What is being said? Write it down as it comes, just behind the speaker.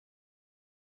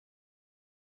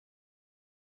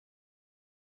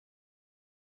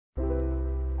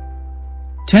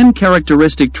10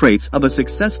 characteristic traits of a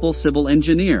successful civil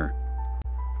engineer.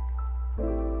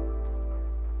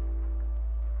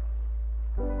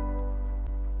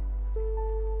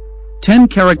 Ten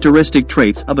characteristic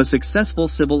traits of a successful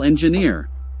civil engineer.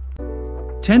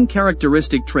 10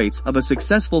 characteristic traits of a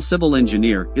successful civil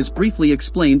engineer is briefly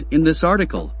explained in this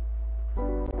article.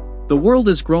 The world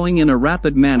is growing in a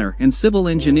rapid manner and civil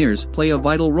engineers play a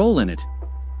vital role in it.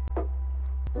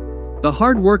 The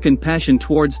hard work and passion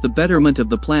towards the betterment of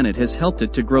the planet has helped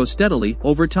it to grow steadily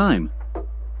over time.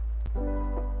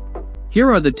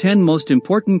 Here are the 10 most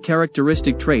important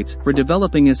characteristic traits for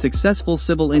developing a successful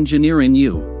civil engineer in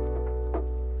you.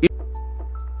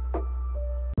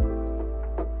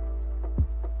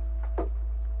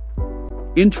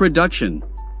 Introduction.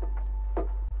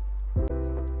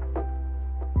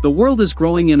 The world is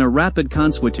growing in a rapid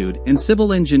consuetude and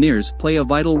civil engineers play a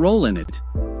vital role in it.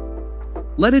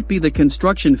 Let it be the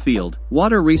construction field,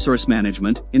 water resource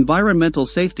management, environmental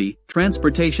safety,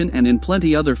 transportation and in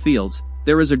plenty other fields,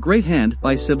 there is a great hand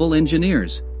by civil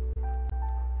engineers.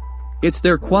 It's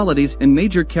their qualities and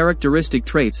major characteristic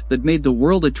traits that made the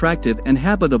world attractive and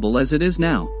habitable as it is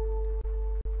now.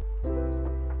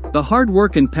 The hard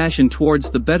work and passion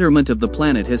towards the betterment of the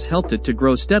planet has helped it to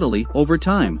grow steadily over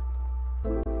time.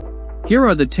 Here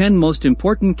are the 10 most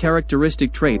important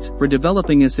characteristic traits for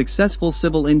developing a successful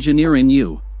civil engineer in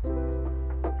you.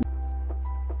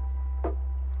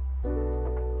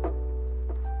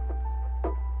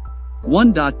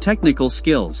 1. Technical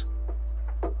skills.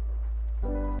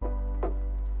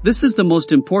 This is the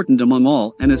most important among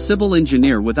all, and a civil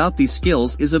engineer without these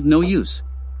skills is of no use.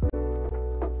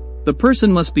 The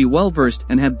person must be well versed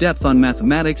and have depth on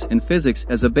mathematics and physics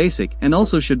as a basic, and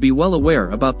also should be well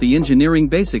aware about the engineering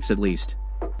basics at least.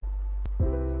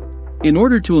 In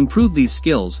order to improve these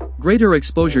skills, greater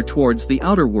exposure towards the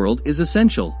outer world is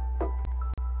essential.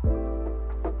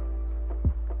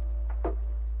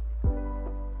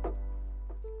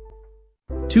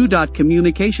 Two.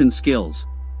 Communication skills.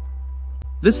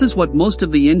 This is what most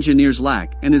of the engineers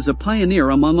lack and is a pioneer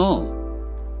among all.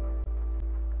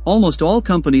 Almost all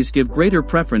companies give greater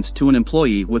preference to an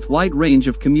employee with wide range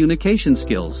of communication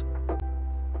skills.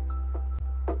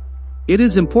 It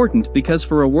is important because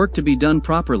for a work to be done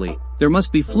properly, there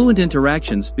must be fluent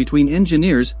interactions between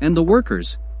engineers and the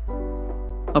workers.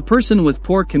 A person with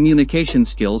poor communication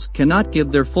skills cannot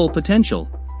give their full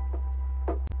potential.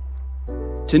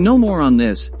 To know more on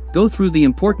this, go through the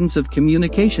importance of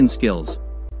communication skills.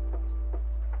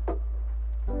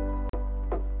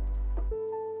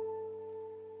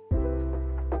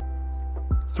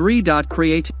 3.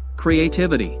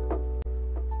 Creativity.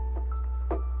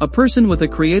 A person with a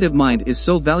creative mind is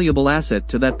so valuable asset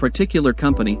to that particular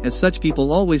company, as such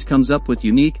people always comes up with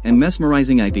unique and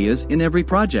mesmerizing ideas in every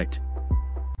project.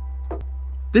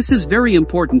 This is very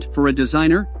important for a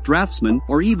designer, draftsman,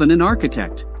 or even an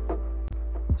architect.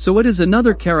 So it is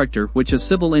another character which a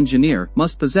civil engineer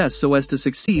must possess so as to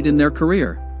succeed in their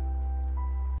career.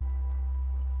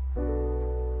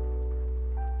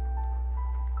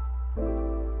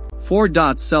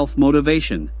 4.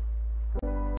 Self-motivation.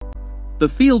 The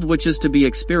field which is to be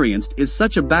experienced is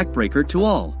such a backbreaker to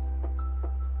all.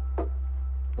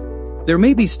 There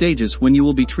may be stages when you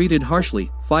will be treated harshly,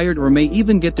 fired, or may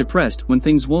even get depressed when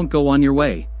things won't go on your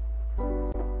way.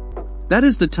 That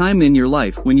is the time in your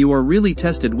life when you are really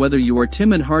tested whether you are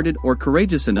timid-hearted or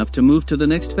courageous enough to move to the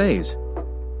next phase.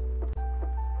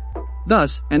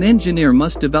 Thus, an engineer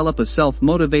must develop a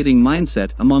self-motivating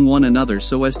mindset among one another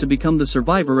so as to become the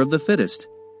survivor of the fittest.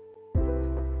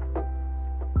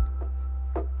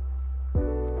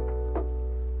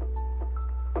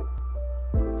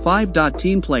 5.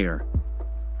 Team player.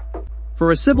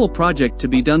 For a civil project to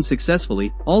be done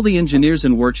successfully, all the engineers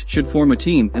and works should form a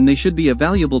team, and they should be a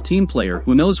valuable team player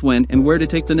who knows when and where to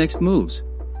take the next moves.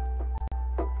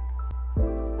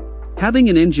 Having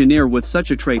an engineer with such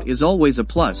a trait is always a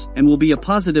plus and will be a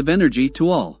positive energy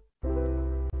to all.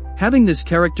 Having this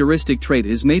characteristic trait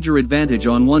is major advantage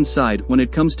on one side when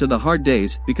it comes to the hard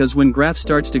days, because when graph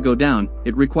starts to go down,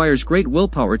 it requires great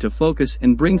willpower to focus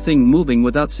and bring things moving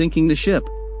without sinking the ship.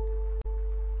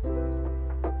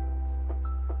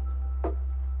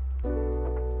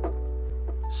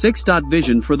 6.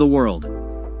 Vision for the world.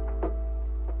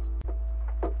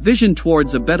 Vision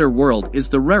towards a better world is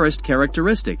the rarest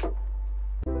characteristic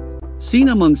seen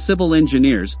among civil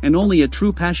engineers, and only a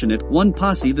true passionate one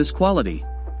possess this quality.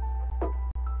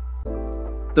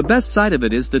 The best side of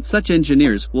it is that such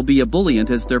engineers will be ebullient,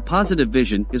 as their positive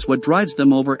vision is what drives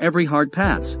them over every hard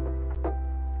paths.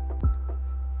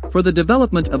 For the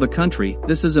development of a country,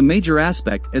 this is a major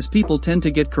aspect, as people tend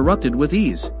to get corrupted with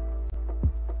ease.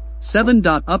 7.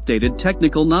 Updated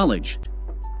technical knowledge.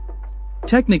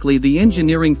 Technically, the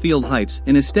engineering field hypes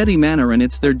in a steady manner, and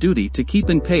it's their duty to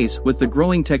keep in pace with the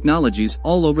growing technologies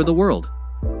all over the world.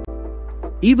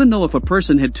 Even though if a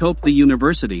person had topped the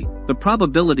university, the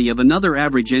probability of another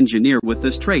average engineer with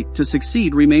this trait to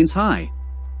succeed remains high.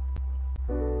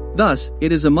 Thus,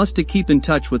 it is a must to keep in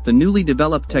touch with the newly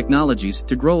developed technologies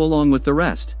to grow along with the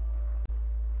rest.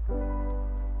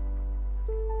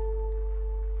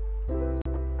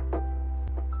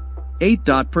 Eight.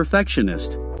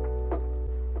 Perfectionist.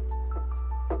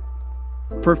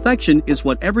 Perfection is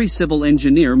what every civil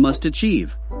engineer must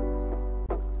achieve.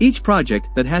 Each project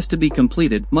that has to be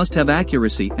completed must have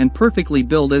accuracy and perfectly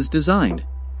build as designed.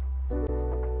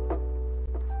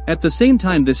 At the same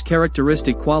time, this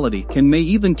characteristic quality may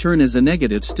even turn as a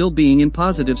negative, still being in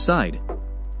positive side.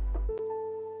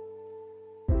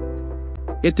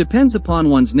 It depends upon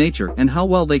one's nature and how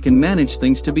well they can manage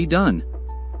things to be done.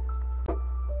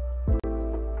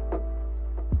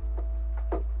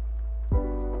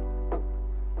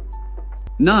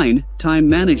 Nine. Time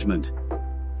management.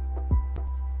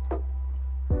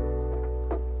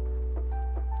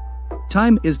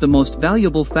 Time is the most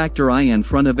valuable factor in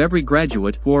front of every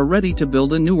graduate who are ready to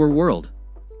build a newer world.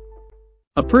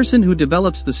 A person who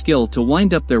develops the skill to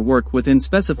wind up their work within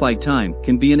specified time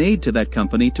can be an aid to that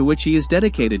company to which he is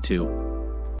dedicated to.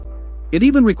 It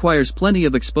even requires plenty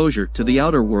of exposure to the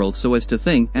outer world so as to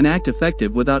think and act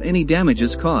effective without any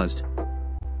damages caused.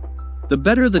 The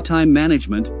better the time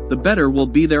management, the better will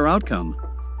be their outcome.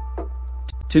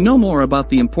 To know more about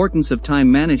the importance of time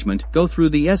management, go through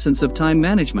the essence of time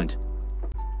management.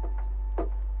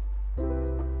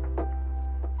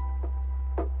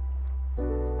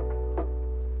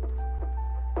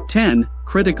 10.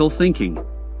 Critical thinking.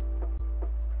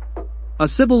 A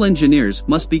civil engineers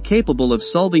must be capable of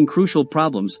solving crucial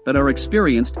problems that are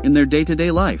experienced in their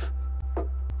day-to-day life.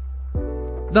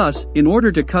 Thus, in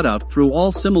order to cut out through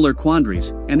all similar quandaries,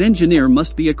 an engineer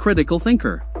must be a critical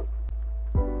thinker.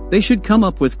 They should come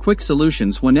up with quick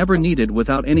solutions whenever needed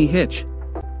without any hitch.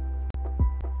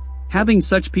 Having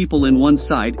such people in one's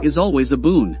side is always a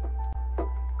boon.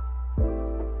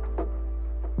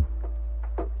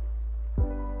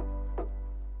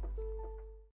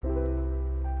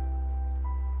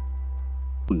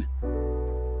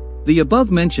 The above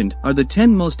mentioned are the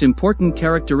 10 most important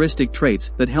characteristic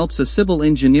traits that helps a civil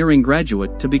engineering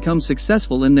graduate to become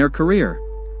successful in their career.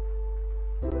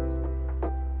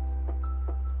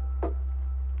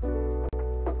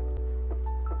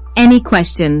 Any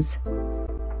questions?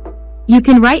 You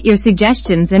can write your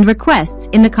suggestions and requests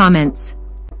in the comments.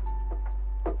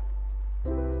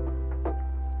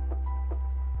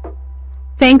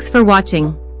 Thanks for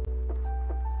watching.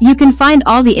 You can find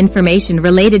all the information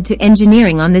related to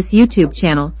engineering on this YouTube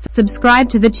channel. Subscribe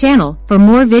to the channel for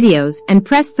more videos and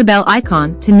press the bell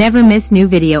icon to never miss new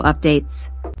video updates.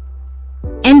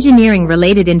 Engineering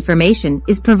related information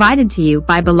is provided to you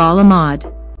by Bilal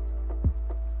Ahmad.